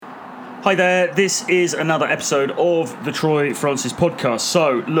Hi there, this is another episode of the Troy Francis podcast.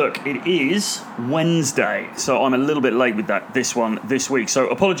 So, look, it is Wednesday, so I'm a little bit late with this week. So,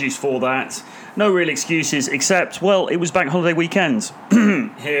 apologies for that. No real excuses, except, well, it was bank holiday weekend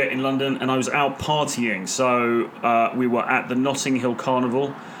here in London, and I was out partying. So, we were at the Notting Hill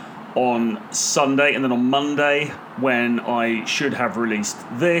Carnival on Sunday, and then on Monday, when I should have released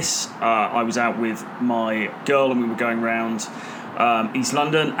this, I was out with my girl, and we were going around East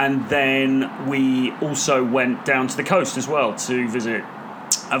London, and then we also went down to the coast as well to visit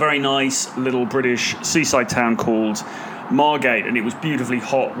a very nice little British seaside town called Margate, and it was beautifully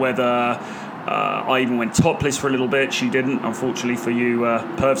hot weather. I even went topless for a little bit. She didn't, unfortunately, for you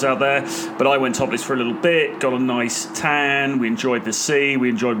pervs out there, but I went topless for a little bit, got a nice tan. We enjoyed the sea, we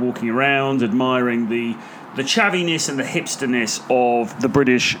enjoyed walking around, admiring the chaviness and the hipsterness of the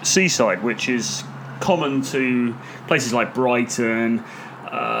British seaside, which is common to places like Brighton,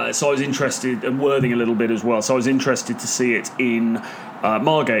 so I was interested, and Worthing a little bit as well, so I was interested to see it in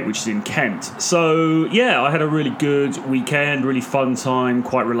Margate, which is in Kent. So yeah, I had a really good weekend, really fun time,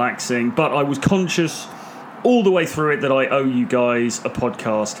 quite relaxing, but I was conscious all the way through it that I owe you guys a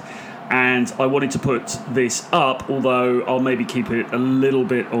podcast, and I wanted to put this up, although I'll maybe keep it a little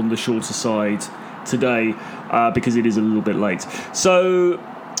bit on the shorter side today, because it is a little bit late. So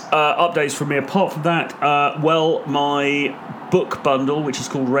updates from me. Apart from that, my book bundle, which is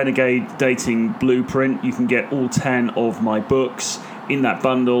called Renegade Dating Blueprint, you can get all 10 of my books in that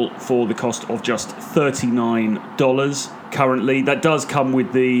bundle for the cost of just $39 currently. That does come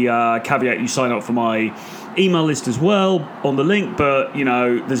with the caveat you sign up for my email list as well on the link, but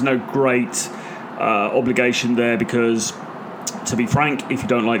there's no great obligation there, because to be frank, if you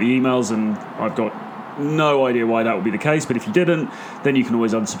don't like the emails, and I've got no idea why that would be the case, but if you didn't, then you can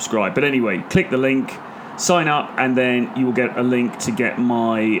always unsubscribe. But anyway, click the link, sign up, and then you will get a link to get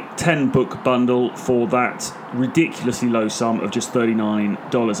my 10 book bundle for that ridiculously low sum of just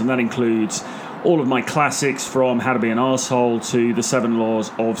 $39. And that includes all of my classics, from How to Be an Arsehole to The 7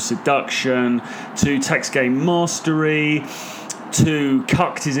 Laws of Seduction to Text Game Mastery to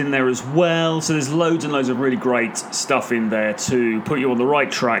Cucked is in there as well. So there's loads and loads of really great stuff in there to put you on the right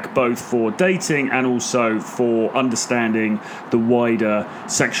track, both for dating and also for understanding the wider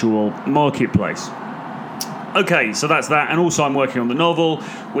sexual marketplace. Okay, so that's that. And also I'm working on the novel,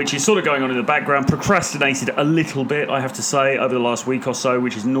 which is sort of going on in the background. Procrastinated a little bit, I have to say, over the last week or so,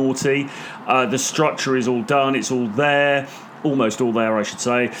 which is naughty. The structure is all done. It's all there. Almost all there, I should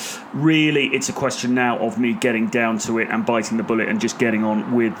say. Really, it's a question now of me getting down to it and biting the bullet and just getting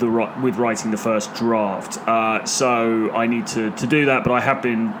on with writing the first draft. So I need to do that, but I have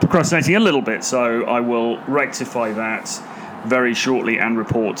been procrastinating a little bit, so I will rectify that very shortly and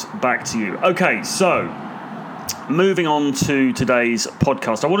report back to you. Okay, so moving on to today's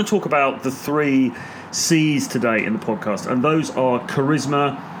podcast. I want to talk about the 3 C's today in the podcast, and those are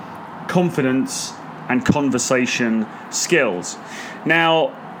charisma, confidence, and conversation skills.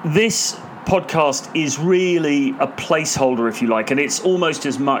 Now, this podcast is really a placeholder, if you like, and it's almost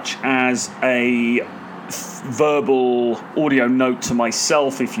as much as a verbal audio note to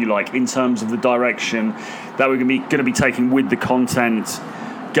myself, if you like, in terms of the direction that we're going to be taking with the content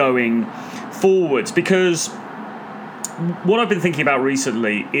going forwards. Because what I've been thinking about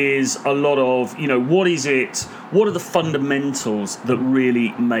recently is a lot of, what are the fundamentals that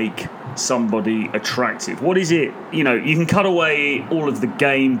really make somebody attractive? What is it, you can cut away all of the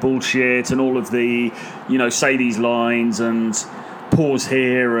game bullshit and all of the, say these lines and pause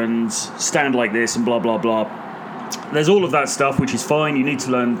here and stand like this and blah, blah, blah. There's all of that stuff, which is fine. You need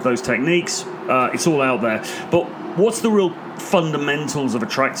to learn those techniques. It's all out there. But what's the real fundamentals of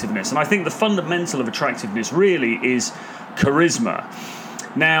attractiveness? And I think the fundamental of attractiveness really is charisma.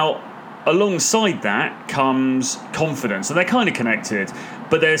 Now, alongside that comes confidence, and they're kind of connected,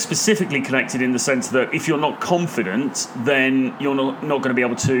 but they're specifically connected in the sense that if you're not confident, then you're not going to be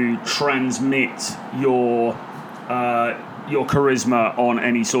able to transmit your charisma on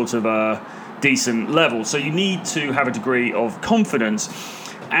any sort of a decent level. So you need to have a degree of confidence,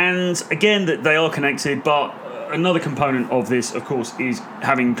 and again, that they are connected, but another component of this, of course, is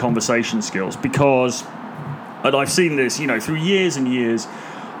having conversation skills, because, and I've seen this, through years and years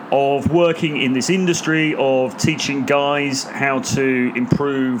of working in this industry, of teaching guys how to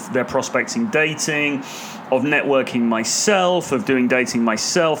improve their prospecting dating, of networking myself, of doing dating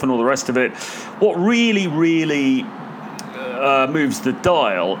myself and all the rest of it. What really, really moves the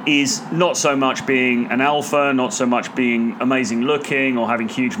dial is not so much being an alpha, not so much being amazing looking or having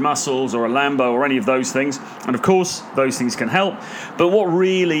huge muscles or a Lambo or any of those things. And of course, those things can help. But what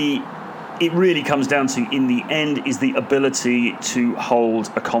really it really comes down to, in the end, is the ability to hold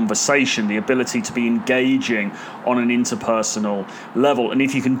a conversation, the ability to be engaging on an interpersonal level. And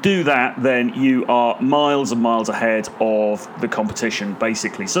if you can do that, then you are miles and miles ahead of the competition,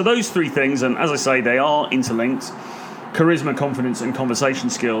 basically. So those three things, and as I say, they are interlinked: charisma, confidence, and conversation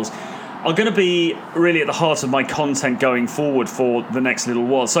skills, are going to be really at the heart of my content going forward for the next little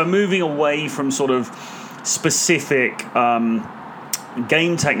while. So moving away from sort of specific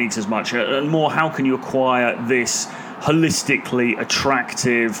game techniques as much, and more how can you acquire this holistically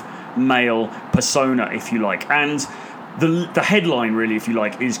attractive male persona, if you like. And the headline, really, if you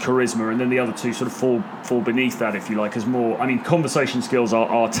like, is charisma, and then the other two sort of fall beneath that, if you like, as more. I mean, conversation skills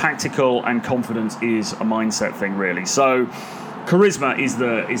are tactical, and confidence is a mindset thing, really. So charisma is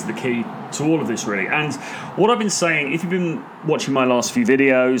the key to all of this, really. And what I've been saying, if you've been watching my last few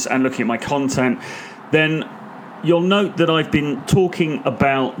videos and looking at my content, then you'll note that I've been talking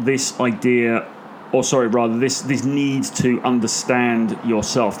about this idea, or sorry, rather, this need to understand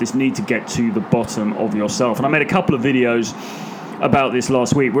yourself, this need to get to the bottom of yourself. And I made a couple of videos about this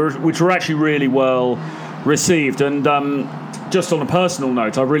last week, which were actually really well received. And just on a personal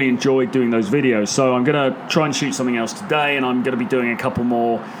note, I really enjoyed doing those videos. So I'm going to try and shoot something else today, and I'm going to be doing a couple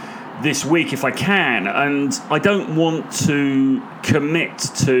more this week if I can. And I don't want to commit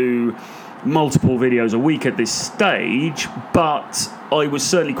to multiple videos a week at this stage, but I was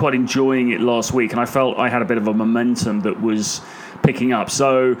certainly quite enjoying it last week, and I felt I had a bit of a momentum that was picking up.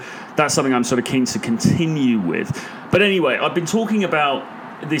 So that's something I'm sort of keen to continue with. But anyway, I've been talking about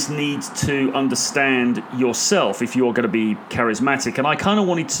this need to understand yourself if you're going to be charismatic, and I kind of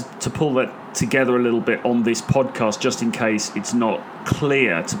wanted to pull that together a little bit on this podcast, just in case it's not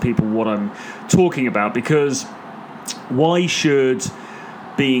clear to people what I'm talking about, because why should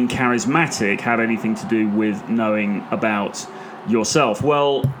being charismatic have anything to do with knowing about yourself?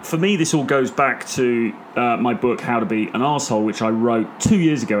 Well, for me, this all goes back to my book, How to Be an Arsehole, which I wrote 2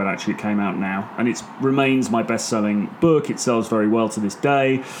 years ago, and actually it came out now, and it remains my best-selling book. It sells very well to this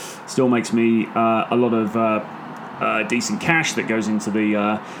day, still makes me a lot of decent cash that goes into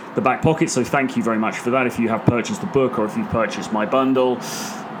the back pocket, so thank you very much for that if you have purchased the book or if you've purchased my bundle.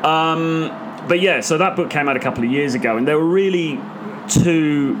 But yeah, so that book came out a couple of years ago, and there were really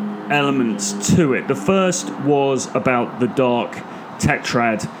two elements to it. The first was about the dark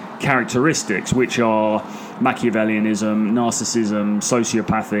tetrad characteristics, which are Machiavellianism, narcissism,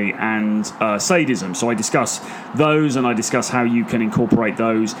 sociopathy, and sadism. So I discuss those, and I discuss how you can incorporate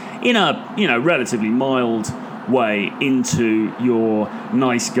those in a relatively mild way into your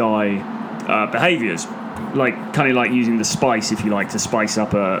nice guy behaviors. Kind of like using the spice, if you like, to spice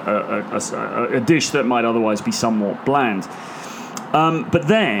up a dish that might otherwise be somewhat bland. But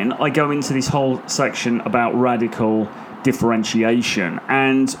then I go into this whole section about radical differentiation.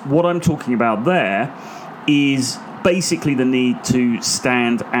 And what I'm talking about there is basically the need to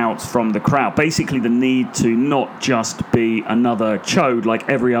stand out from the crowd. Basically the need to not just be another chode like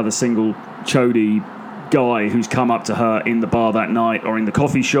every other single chody guy who's come up to her in the bar that night, or in the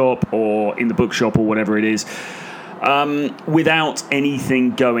coffee shop, or in the bookshop, or whatever it is, without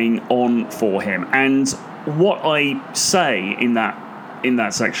anything going on for him. And what I say in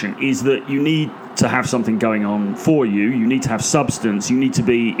that section is that you need to have something going on for you. You need to have substance. You need to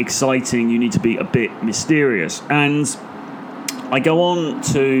be exciting. You need to be a bit mysterious. And I go on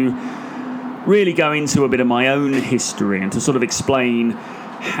to really go into a bit of my own history and to sort of explain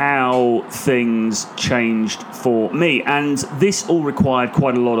how things changed for me. And this all required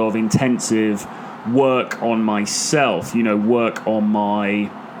quite a lot of intensive work on myself, work on my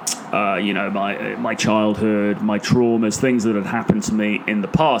my childhood, my traumas, things that had happened to me in the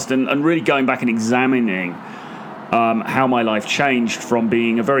past, and really going back and examining how my life changed from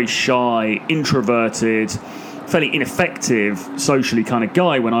being a very shy, introverted, fairly ineffective socially kind of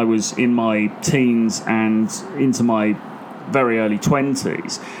guy when I was in my teens and into my very early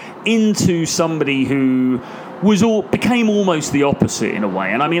 20s, into somebody who became almost the opposite in a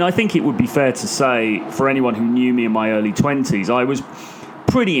way. And I mean, I think it would be fair to say, for anyone who knew me in my early 20s, I was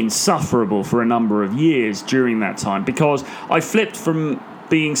pretty insufferable for a number of years during that time, because I flipped from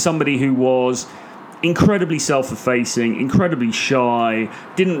being somebody who was incredibly self-effacing, incredibly shy,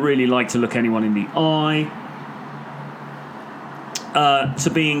 didn't really like to look anyone in the eye, to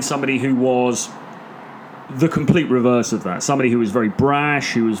being somebody who was the complete reverse of that. Somebody who was very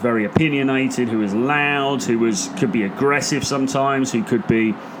brash, who was very opinionated, who was loud, could be aggressive sometimes, who could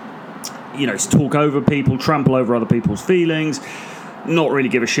be, talk over people, trample over other people's feelings, not really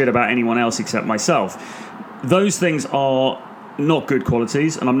give a shit about anyone else except myself. Those things are not good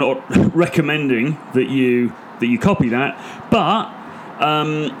qualities, and I'm not recommending that you copy that. But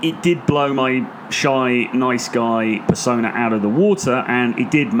it did blow my shy, nice guy persona out of the water, and it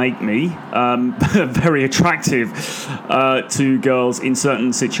did make me very attractive to girls in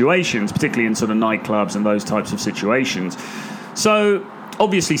certain situations, particularly in sort of nightclubs and those types of situations. So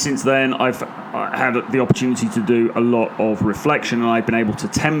obviously since then I've had the opportunity to do a lot of reflection, and I've been able to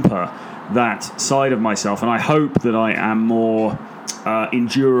temper that side of myself, and I hope that I am more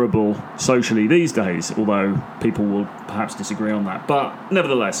endurable socially these days, although people will perhaps disagree on that. But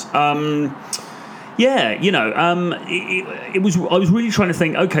nevertheless, it was. I was really trying to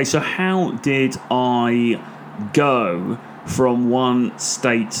think. Okay, so how did I go from one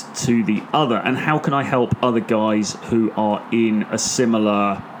state to the other, and how can I help other guys who are in a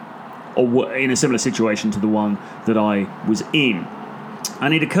similar situation to the one that I was in?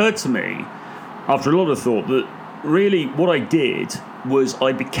 And it occurred to me, after a lot of thought, that really what I did was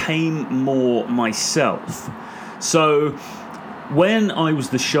I became more myself. So when I was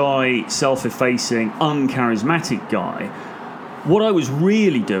the shy, self-effacing, uncharismatic guy, what I was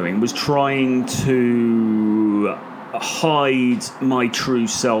really doing was trying to hide my true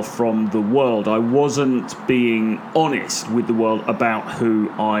self from the world. I wasn't being honest with the world about who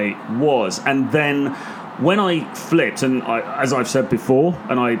I was. And then when I flipped, and as I've said before,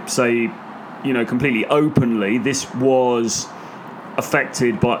 and I say, completely openly, this was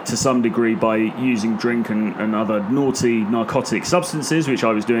affected, but to some degree, by using drink and other naughty narcotic substances, which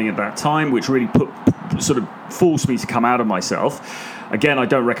I was doing at that time, which really sort of forced me to come out of myself. Again, I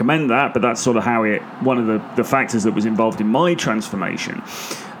don't recommend that, but that's sort of how one of the factors that was involved in my transformation.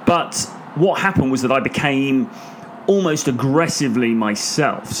 But what happened was that I became almost aggressively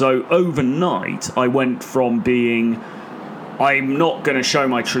myself. So overnight, I went from being, I'm not going to show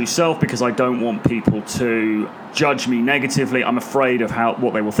my true self because I don't want people to judge me negatively, I'm afraid of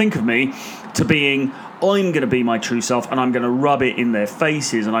what they will think of me, to being, I'm going to be my true self and I'm going to rub it in their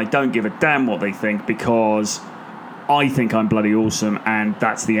faces, and I don't give a damn what they think because I think I'm bloody awesome, and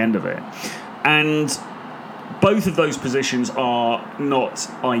that's the end of it. And both of those positions are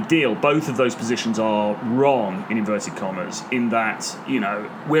not ideal. Both of those positions are wrong, in inverted commas, in that,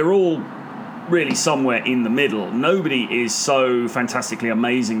 we're all really somewhere in the middle. Nobody is so fantastically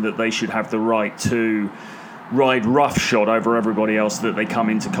amazing that they should have the right to ride roughshod over everybody else that they come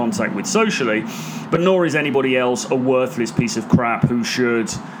into contact with socially, but nor is anybody else a worthless piece of crap who should,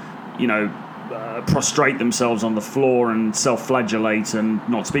 prostrate themselves on the floor and self-flagellate and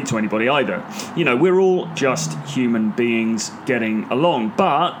not speak to anybody either. We're all just human beings getting along.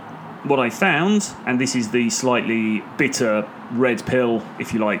 But what I found, and this is the slightly bitter red pill,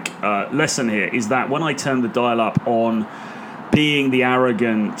 if you like, lesson here, is that when I turned the dial up on being the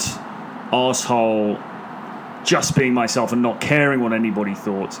arrogant arsehole, just being myself and not caring what anybody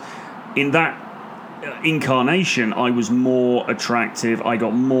thought, in that incarnation I was more attractive, I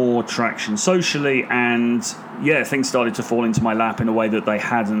got more traction socially, and things started to fall into my lap in a way that they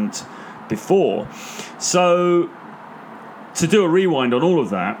hadn't before. So to do a rewind on all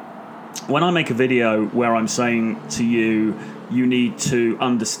of that, when I make a video where I'm saying to you, you need to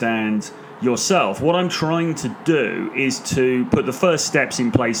understand yourself, what I'm trying to do is to put the first steps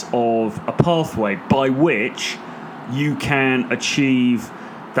in place of a pathway by which you can achieve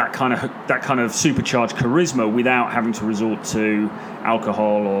that kind of supercharged charisma without having to resort to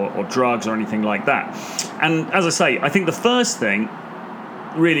alcohol or drugs or anything like that. And as I say, I think the first thing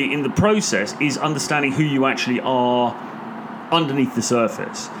really in the process is understanding who you actually are underneath the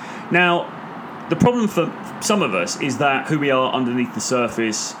surface. Now, the problem for some of us is that who we are underneath the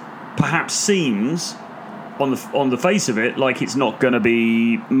surface perhaps seems, on the face of it, like it's not going to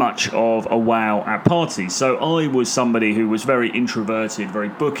be much of a wow at parties. So I was somebody who was very introverted, very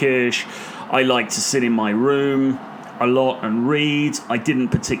bookish. I liked to sit in my room a lot and read. I didn't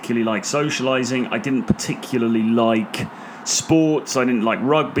particularly like socializing. I didn't particularly like sports. I didn't like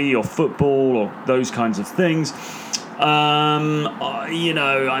rugby or football or those kinds of things. I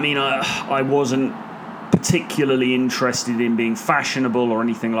wasn't particularly interested in being fashionable or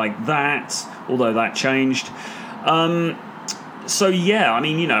anything like that, although that changed. I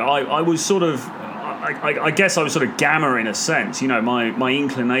was sort of, I guess I was sort of gamma in a sense. My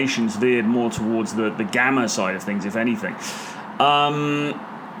inclinations veered more towards the gamma side of things, if anything.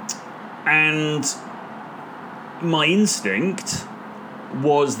 And my instinct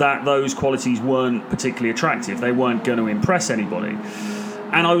was that those qualities weren't particularly attractive. They weren't going to impress anybody.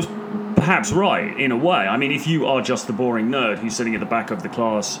 And I was perhaps right, in a way. I mean, if you are just the boring nerd who's sitting at the back of the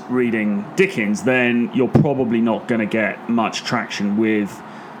class reading Dickens, then you're probably not going to get much traction with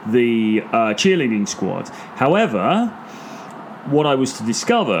the cheerleading squad. However, what I was to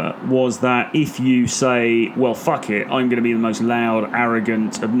discover was that if you say, well, fuck it, I'm going to be the most loud,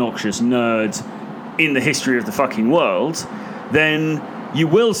 arrogant, obnoxious nerd in the history of the fucking world, then you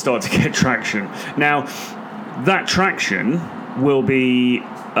will start to get traction. Now, that traction will be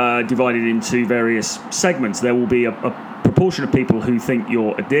divided into various segments. There will be a proportion of people who think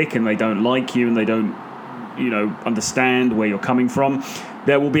you're a dick and they don't like you and they don't, understand where you're coming from.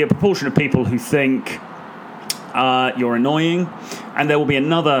 There will be a proportion of people who think you're annoying, and there will be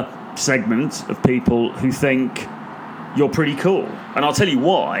another segment of people who think you're pretty cool. And I'll tell you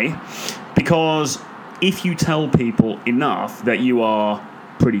why. Because if you tell people enough that you are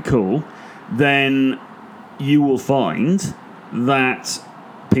pretty cool, then you will find that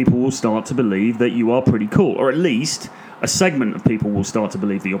people will start to believe that you are pretty cool, or at least a segment of people will start to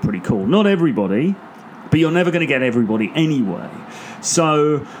believe that you're pretty cool. Not everybody, but you're never going to get everybody anyway.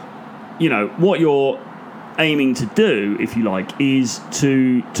 So, what you're aiming to do, if you like, is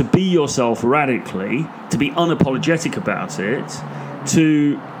to be yourself radically, to be unapologetic about it,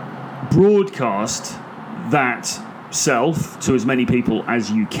 to broadcast that self to as many people as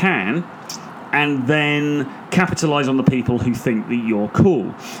you can, and then capitalize on the people who think that you're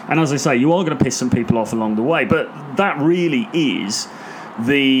cool. And as I say, you are going to piss some people off along the way, but that really is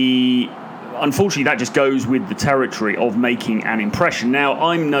unfortunately, that just goes with the territory of making an impression. Now,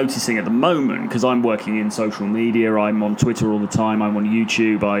 I'm noticing at the moment, because I'm working in social media, I'm on Twitter all the time, I'm on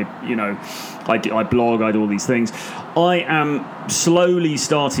YouTube, I blog, I do all these things. I am slowly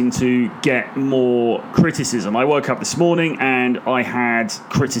starting to get more criticism. I woke up this morning and I had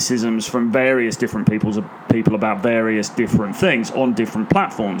criticisms from various different people about various different things on different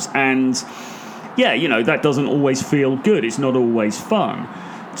platforms. And yeah, that doesn't always feel good. It's not always fun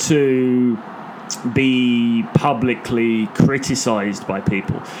to be publicly criticised by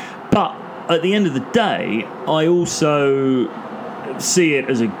people. But at the end of the day, I also see it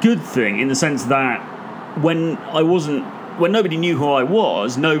as a good thing, in the sense that when nobody knew who I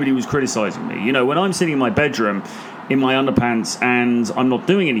was, nobody was criticising me. When I'm sitting in my bedroom in my underpants and I'm not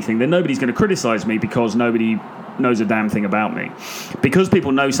doing anything, then nobody's going to criticise me, because nobody knows a damn thing about me. Because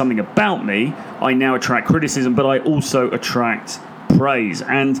people know something about me, I now attract criticism, but I also attract praise.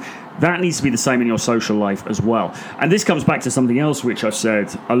 And that needs to be the same in your social life as well. And this comes back to something else which I've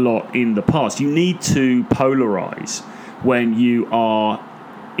said a lot in the past. You need to polarize when you are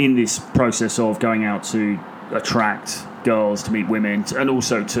in this process of going out to attract girls, to meet women, and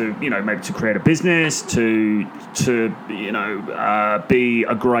also to, maybe to create a business, to be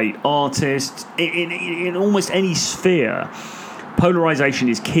a great artist. In almost any sphere, polarization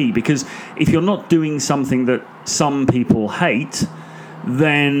is key, because if you're not doing something that some people hate,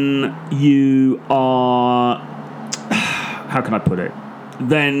 then you are, how can I put it?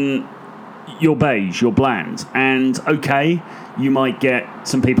 Then you're beige, you're bland. And okay, you might get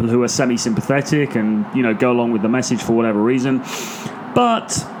some people who are semi-sympathetic and, go along with the message for whatever reason.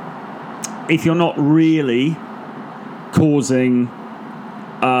 But if you're not really causing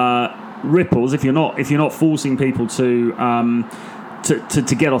ripples, if you're not forcing people to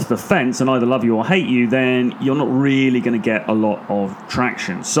get off the fence and either love you or hate you, then you're not really going to get a lot of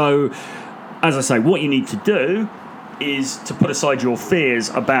traction. So, as I say, what you need to do is to put aside your fears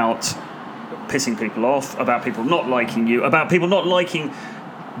about pissing people off, about people not liking you, about people not liking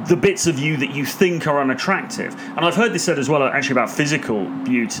the bits of you that you think are unattractive. And I've heard this said as well, actually, about physical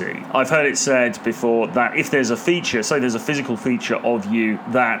beauty. I've heard it said before that if there's a feature, say there's a physical feature of you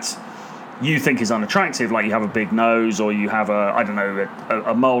that you think is unattractive, like you have a big nose, or you have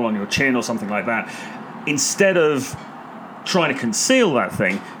a mole on your chin or something like that, instead of trying to conceal that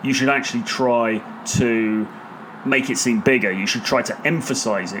thing, you should actually try to make it seem bigger. You should try to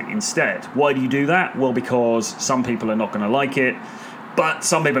emphasize it instead. Why do you do that? Well, because some people are not going to like it, but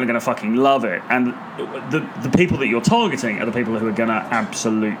some people are going to fucking love it. And the people that you're targeting are the people who are going to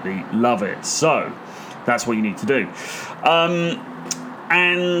absolutely love it. So that's what you need to do.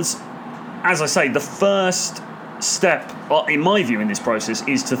 And as I say, the first step, in my view, in this process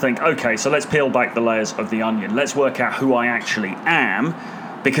is to think, okay, so let's peel back the layers of the onion. Let's work out who I actually am,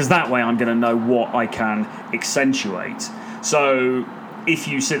 because that way I'm going to know what I can accentuate. So if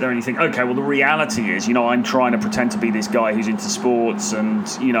you sit there and you think, okay, well, the reality is, I'm trying to pretend to be this guy who's into sports and,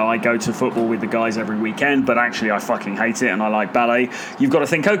 I go to football with the guys every weekend, but actually I fucking hate it and I like ballet. You've got to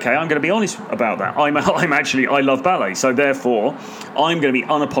think, okay, I'm going to be honest about that. I love ballet. So therefore, I'm going to be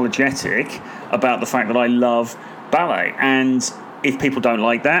unapologetic about the fact that I love ballet. And if people don't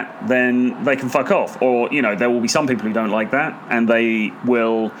like that, then they can fuck off. Or, there will be some people who don't like that and they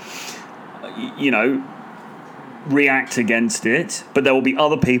will, react against it, but there will be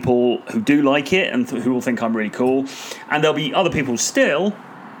other people who do like it and who will think I'm really cool, and there'll be other people still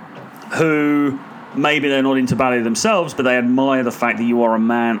who maybe they're not into ballet themselves, but they admire the fact that you are a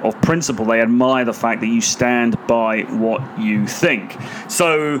man of principle. They admire the fact that you stand by what you think.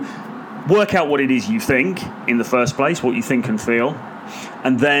 So work out what it is you think in the first place, what you think and feel,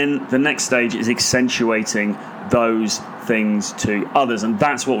 and then the next stage is accentuating those things to others, and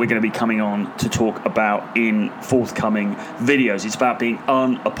that's what we're going to be coming on to talk about in forthcoming videos. It's about being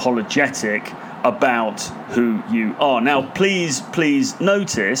unapologetic about who you are. Now, please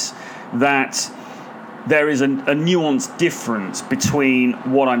notice that there is a nuanced difference between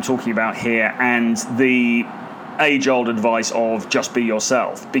what I'm talking about here and the age-old advice of just be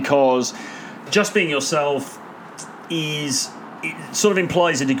yourself, because just being yourself it sort of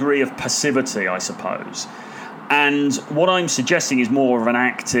implies a degree of passivity, I suppose. And what I'm suggesting is more of an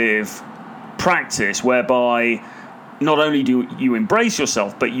active practice whereby not only do you embrace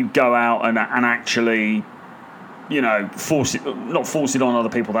yourself, but you go out and actually, not force it on other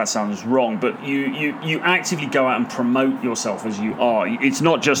people. That sounds wrong, but you actively go out and promote yourself as you are. It's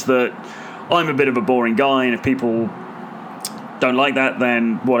not just that I'm a bit of a boring guy, and if people don't like that,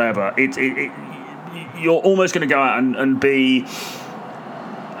 then whatever. You're almost going to go out and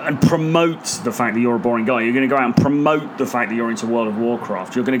promote the fact that you're a boring guy. You're going to go out and promote the fact that you're into World of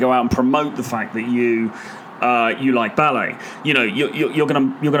Warcraft. You're going to go out and promote the fact that you like ballet. You're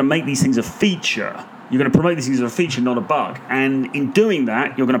going to make these things a feature. You're going to promote these things as a feature, not a bug. And in doing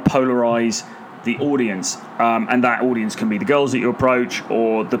that, you're going to polarize the audience. And that audience can be the girls that you approach,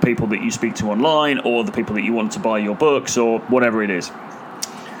 or the people that you speak to online, or the people that you want to buy your books, or whatever it is.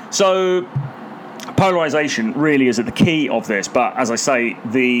 So polarization really is at the key of this, but as I say,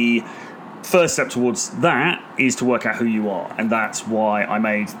 the first step towards that is to work out who you are, and that's why I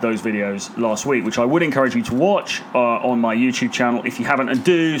made those videos last week, which I would encourage you to watch on my YouTube channel if you haven't, and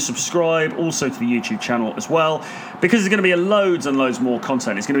do subscribe also to the YouTube channel as well, because there's going to be loads and loads more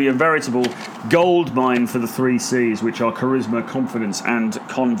content. It's going to be a veritable gold mine for the 3 C's, which are charisma, confidence, and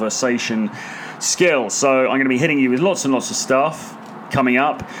conversation skills. So I'm going to be hitting you with lots and lots of stuff coming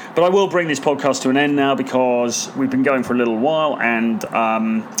up, but I will bring this podcast to an end now because we've been going for a little while, and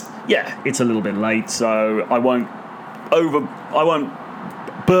it's a little bit late, so I won't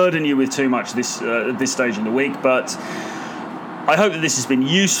burden you with too much at this stage in the week, but I hope that this has been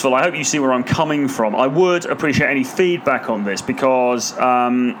useful. I hope you see where I'm coming from. I would appreciate any feedback on this, because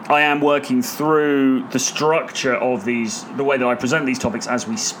I am working through the structure of the way that I present these topics as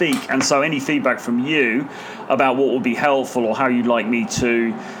we speak, and so any feedback from you about what would be helpful or how you'd like me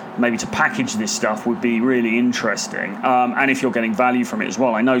to package this stuff would be really interesting, and if you're getting value from it as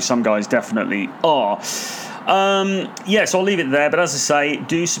well. I know some guys definitely are. So I'll leave it there, but as I say,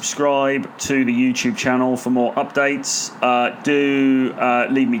 do subscribe to the YouTube channel for more updates. Do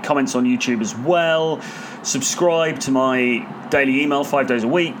leave me comments on YouTube as well. Subscribe to my daily email 5 days a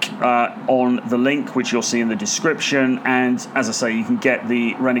week on the link which you'll see in the description, and as I say, you can get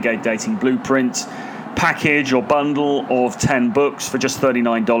the Renegade Dating Blueprint package or bundle of 10 books for just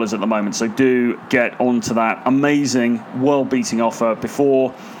 $39 at the moment, so do get onto that amazing, world-beating offer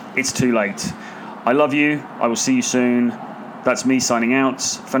before it's too late. I love you. I will see you soon. That's me signing out.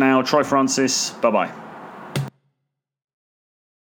 For now, Troy Francis. Bye-bye.